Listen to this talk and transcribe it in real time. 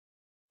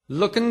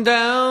Looking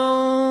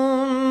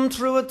down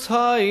through a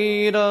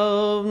tide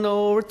of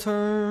no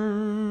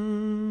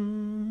return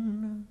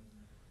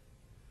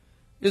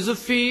is a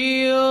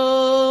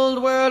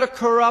field where the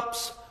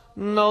crops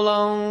no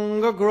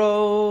longer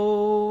grow.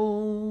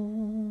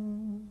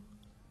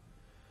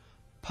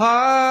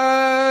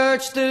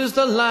 Parched is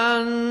the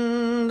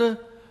land,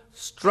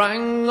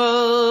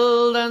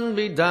 strangled and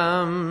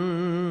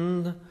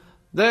bedamned.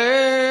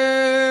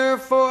 There,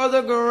 for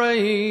the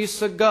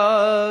grace of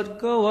God,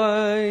 go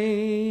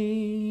I.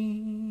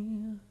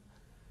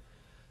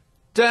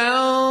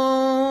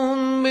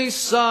 Down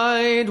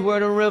beside where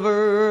the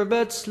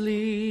riverbed sleeps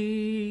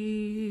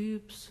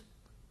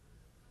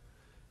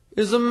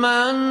is a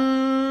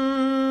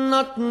man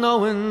not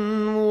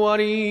knowing what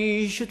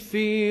he should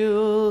feel,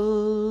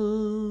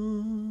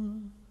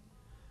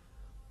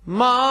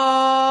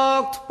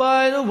 mocked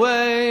by the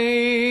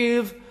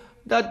wave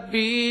that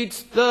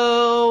beats the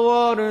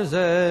water's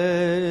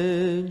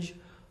edge.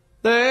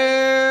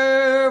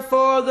 There,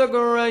 for the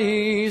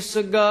grace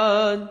of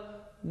God,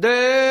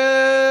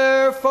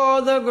 there,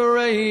 for the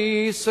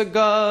grace of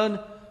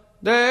God,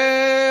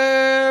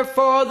 there,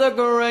 for the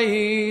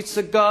grace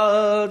of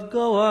God,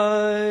 go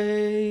I.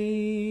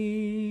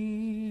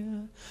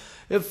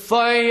 If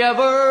I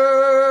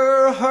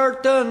ever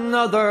hurt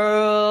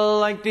another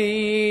like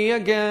thee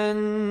again,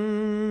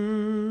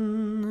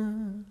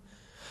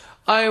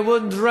 I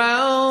would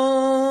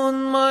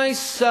drown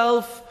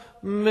myself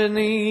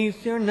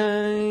beneath your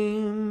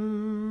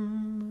name.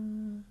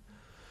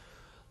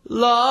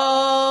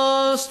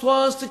 Lost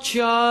was the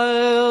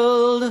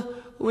child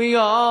we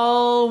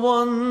all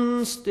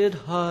once did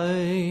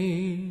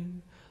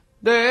hide.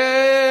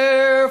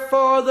 There,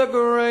 for the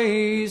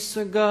grace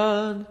of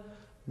God,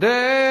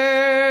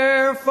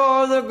 there,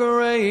 for the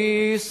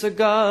grace of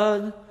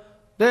God,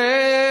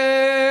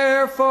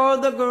 there, for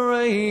the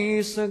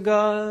grace of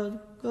God,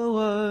 go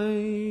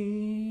I.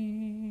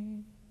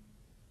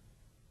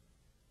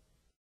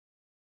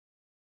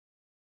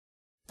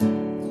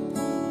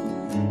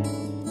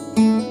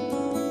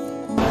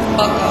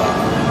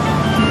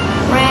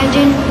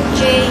 Brandon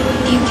J.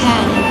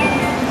 Buchanan,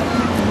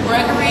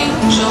 Gregory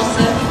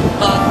Joseph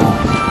Buck,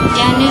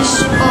 Dennis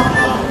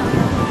Buckley,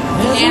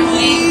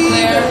 Emily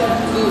Claire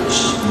Gooch,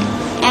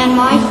 and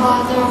my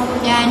father,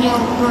 Daniel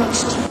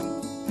Brooks.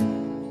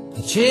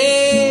 A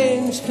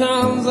change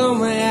comes on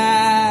my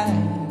eyes.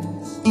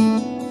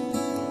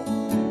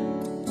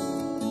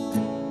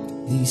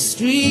 These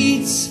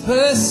streets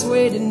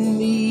persuaded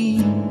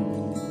me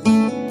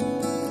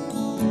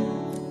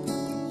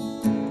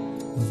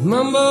with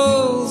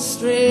mumbled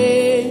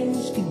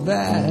strange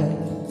goodbyes.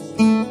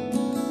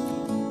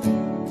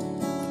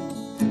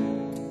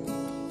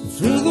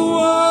 Through the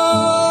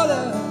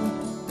water,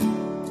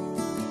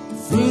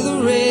 through the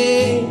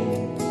rain,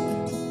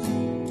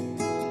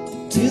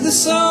 to the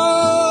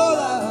soul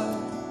of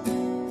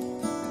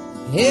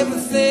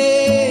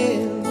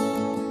everything,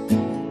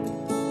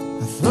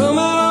 I throw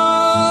my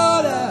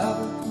heart out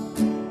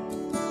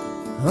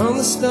on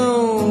the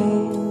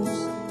stones,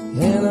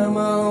 and I'm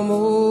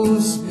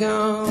almost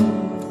gone.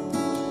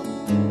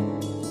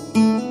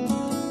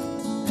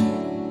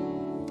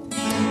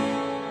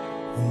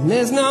 And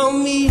there's no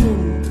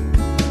meaning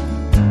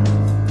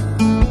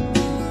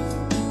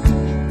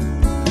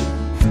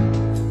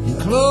in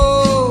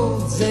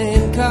clothes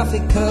and coffee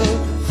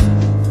cups,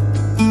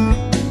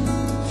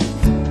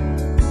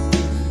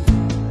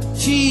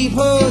 cheap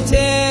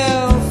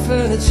hotel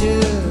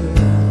furniture,